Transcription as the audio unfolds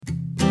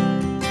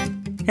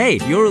Hey,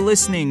 you're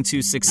listening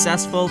to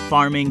Successful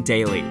Farming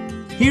Daily.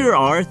 Here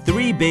are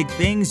 3 big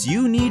things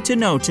you need to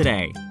know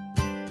today.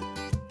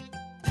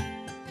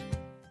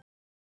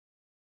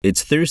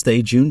 It's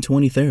Thursday, June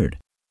 23rd.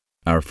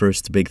 Our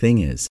first big thing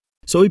is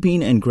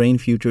soybean and grain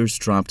futures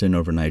dropped in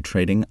overnight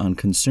trading on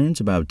concerns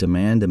about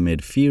demand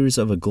amid fears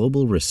of a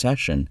global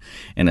recession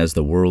and as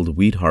the world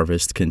wheat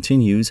harvest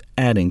continues,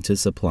 adding to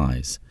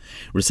supplies.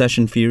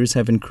 Recession fears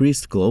have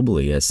increased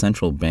globally as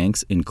central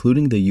banks,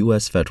 including the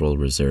U.S. Federal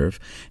Reserve,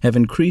 have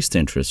increased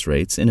interest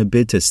rates in a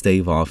bid to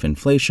stave off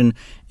inflation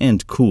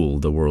and cool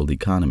the world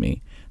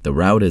economy. The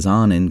rout is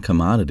on in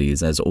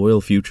commodities as oil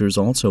futures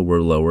also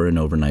were lower in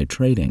overnight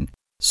trading.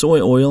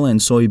 Soy oil and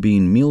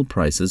soybean meal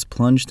prices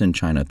plunged in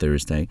China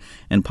Thursday,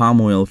 and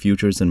palm oil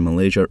futures in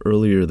Malaysia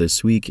earlier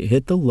this week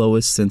hit the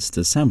lowest since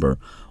December,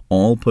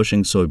 all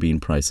pushing soybean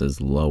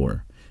prices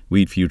lower.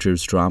 Wheat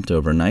futures dropped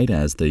overnight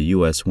as the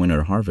U.S.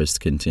 winter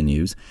harvest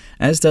continues,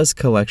 as does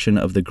collection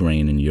of the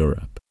grain in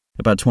Europe.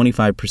 About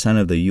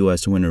 25% of the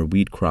U.S. winter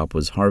wheat crop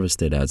was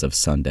harvested as of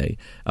Sunday,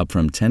 up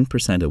from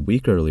 10% a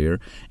week earlier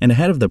and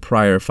ahead of the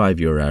prior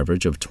 5-year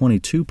average of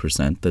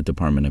 22%, the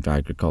Department of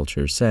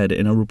Agriculture said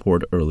in a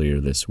report earlier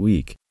this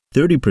week.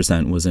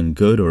 30% was in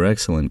good or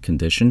excellent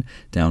condition,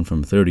 down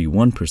from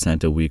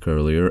 31% a week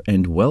earlier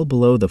and well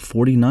below the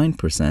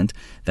 49%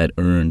 that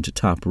earned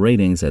top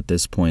ratings at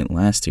this point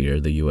last year,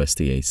 the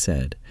USDA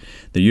said.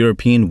 The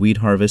European wheat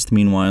harvest,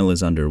 meanwhile,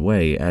 is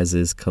underway, as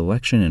is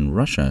collection in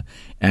Russia,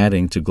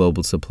 adding to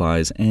global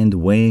supplies and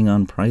weighing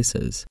on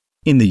prices.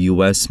 In the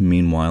U.S.,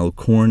 meanwhile,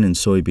 corn and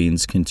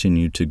soybeans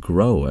continue to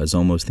grow as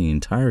almost the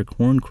entire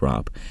corn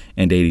crop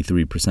and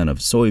 83% of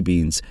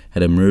soybeans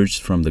had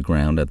emerged from the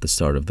ground at the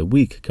start of the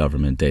week,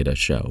 government data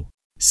show.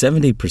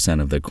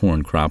 70% of the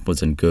corn crop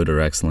was in good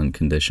or excellent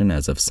condition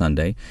as of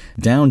Sunday,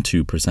 down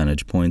 2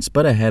 percentage points,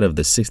 but ahead of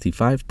the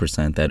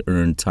 65% that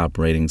earned top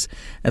ratings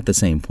at the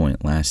same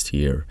point last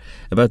year.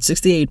 About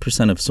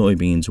 68% of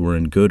soybeans were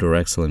in good or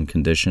excellent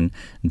condition,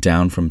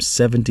 down from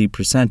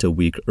 70% a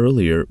week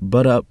earlier,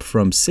 but up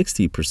from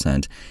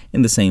 60%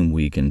 in the same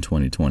week in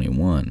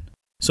 2021.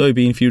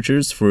 Soybean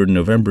futures for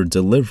November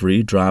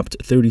delivery dropped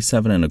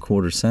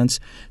 37.25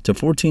 cents to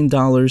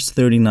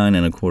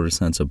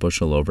 $14.39.25 a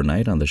bushel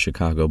overnight on the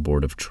Chicago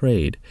Board of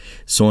Trade.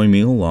 Soy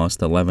meal lost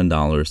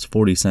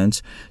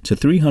 $11.40 to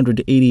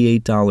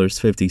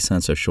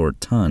 $388.50 a short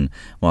ton,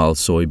 while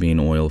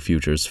soybean oil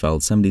futures fell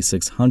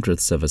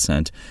 0.76 of a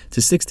cent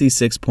to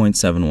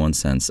 66.71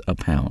 cents a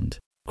pound.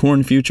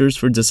 Corn futures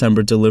for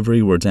December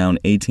delivery were down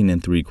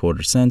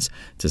 18.75 cents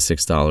to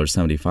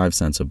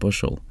 $6.75 a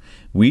bushel.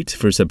 Wheat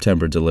for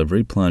September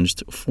delivery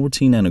plunged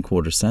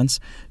 14.25 cents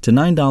to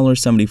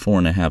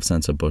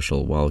 $9.74.5 a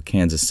bushel, while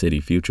Kansas City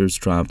futures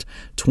dropped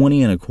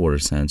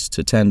 20.25 cents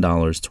to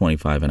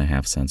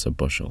 $10.25.5 a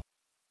bushel.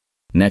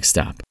 Next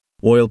up,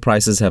 oil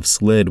prices have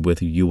slid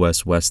with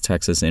U.S. West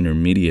Texas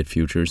Intermediate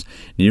futures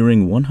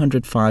nearing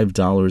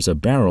 $105 a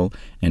barrel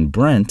and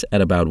Brent at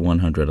about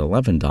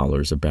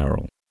 $111 a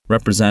barrel.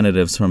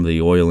 Representatives from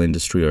the oil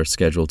industry are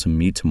scheduled to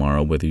meet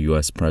tomorrow with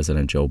U.S.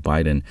 President Joe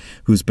Biden,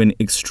 who's been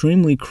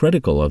extremely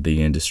critical of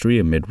the industry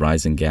amid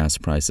rising gas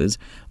prices,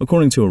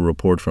 according to a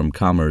report from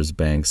Commerce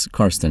Bank's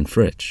Karsten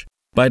Fritsch.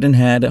 Biden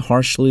had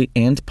harshly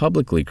and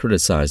publicly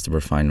criticized the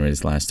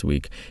refineries last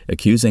week,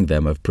 accusing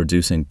them of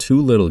producing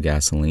too little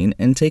gasoline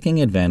and taking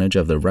advantage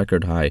of the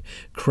record-high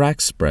crack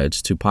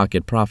spreads to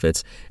pocket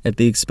profits at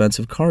the expense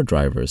of car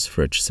drivers,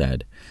 Fritsch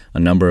said.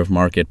 A number of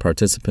market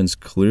participants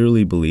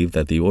clearly believe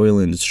that the oil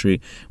industry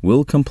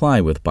will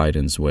comply with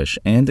Biden's wish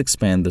and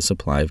expand the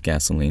supply of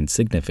gasoline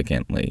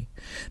significantly.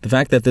 The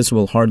fact that this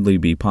will hardly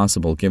be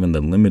possible given the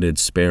limited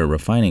spare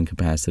refining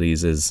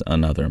capacities is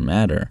another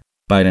matter.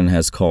 Biden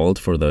has called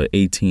for the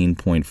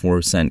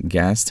 18.4-cent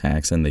gas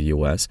tax in the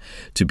U.S.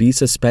 to be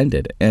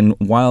suspended, and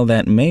while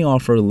that may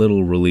offer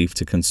little relief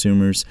to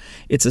consumers,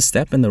 it's a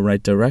step in the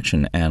right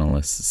direction,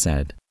 analysts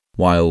said.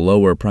 While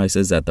lower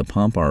prices at the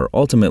pump are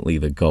ultimately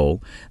the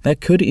goal, that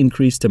could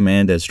increase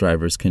demand as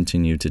drivers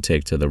continue to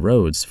take to the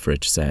roads,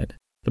 Fritsch said.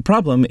 The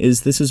problem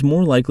is this is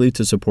more likely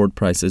to support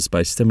prices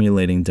by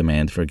stimulating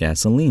demand for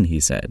gasoline, he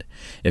said.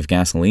 If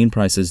gasoline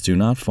prices do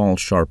not fall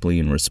sharply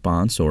in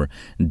response or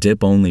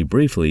dip only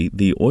briefly,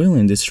 the oil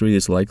industry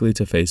is likely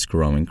to face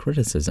growing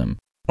criticism.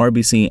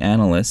 RBC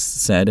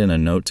analysts said in a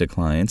note to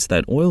clients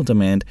that oil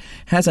demand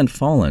hasn't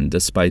fallen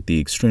despite the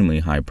extremely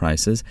high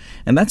prices,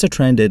 and that's a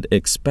trend it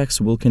expects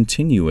will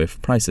continue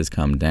if prices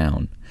come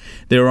down.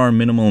 There are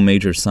minimal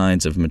major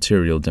signs of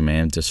material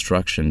demand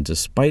destruction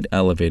despite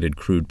elevated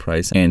crude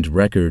price and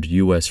record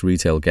U.S.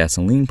 retail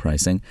gasoline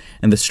pricing,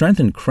 and the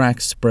strengthened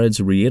crack spreads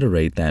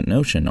reiterate that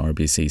notion,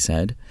 RBC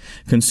said.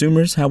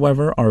 Consumers,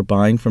 however, are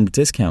buying from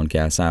discount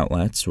gas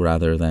outlets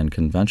rather than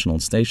conventional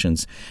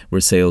stations, where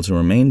sales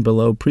remain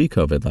below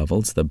pre-COVID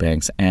levels, the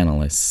bank's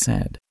analysts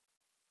said.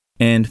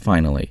 And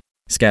finally,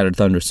 Scattered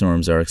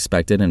thunderstorms are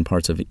expected in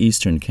parts of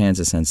eastern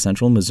Kansas and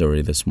central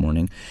Missouri this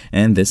morning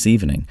and this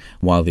evening,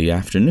 while the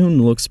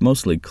afternoon looks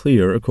mostly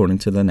clear according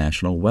to the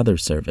National Weather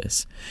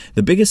Service.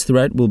 The biggest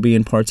threat will be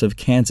in parts of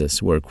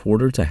Kansas, where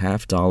quarter to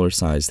half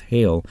dollar-sized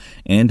hail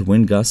and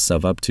wind gusts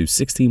of up to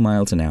 60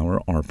 miles an hour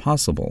are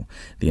possible,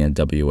 the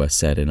NWS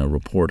said in a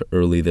report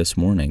early this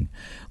morning.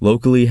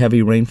 Locally,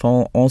 heavy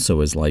rainfall also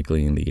is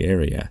likely in the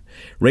area.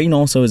 Rain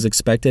also is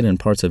expected in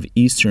parts of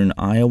eastern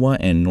Iowa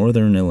and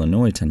northern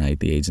Illinois tonight,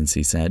 the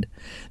agency said.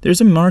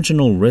 There's a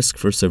marginal risk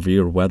for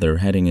severe weather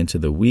heading into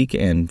the week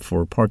and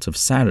for parts of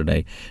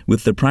Saturday,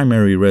 with the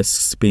primary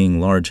risks being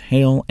large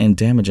hail and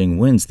damaging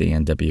winds, the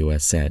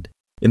NWS said.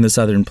 In the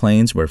southern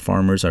plains, where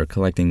farmers are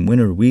collecting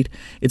winter wheat,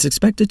 it's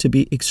expected to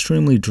be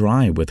extremely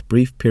dry with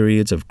brief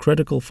periods of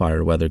critical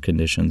fire weather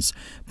conditions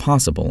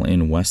possible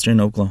in western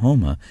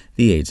Oklahoma,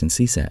 the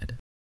agency said.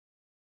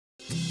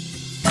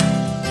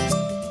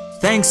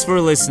 Thanks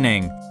for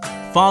listening.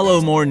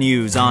 Follow more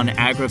news on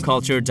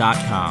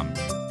agriculture.com.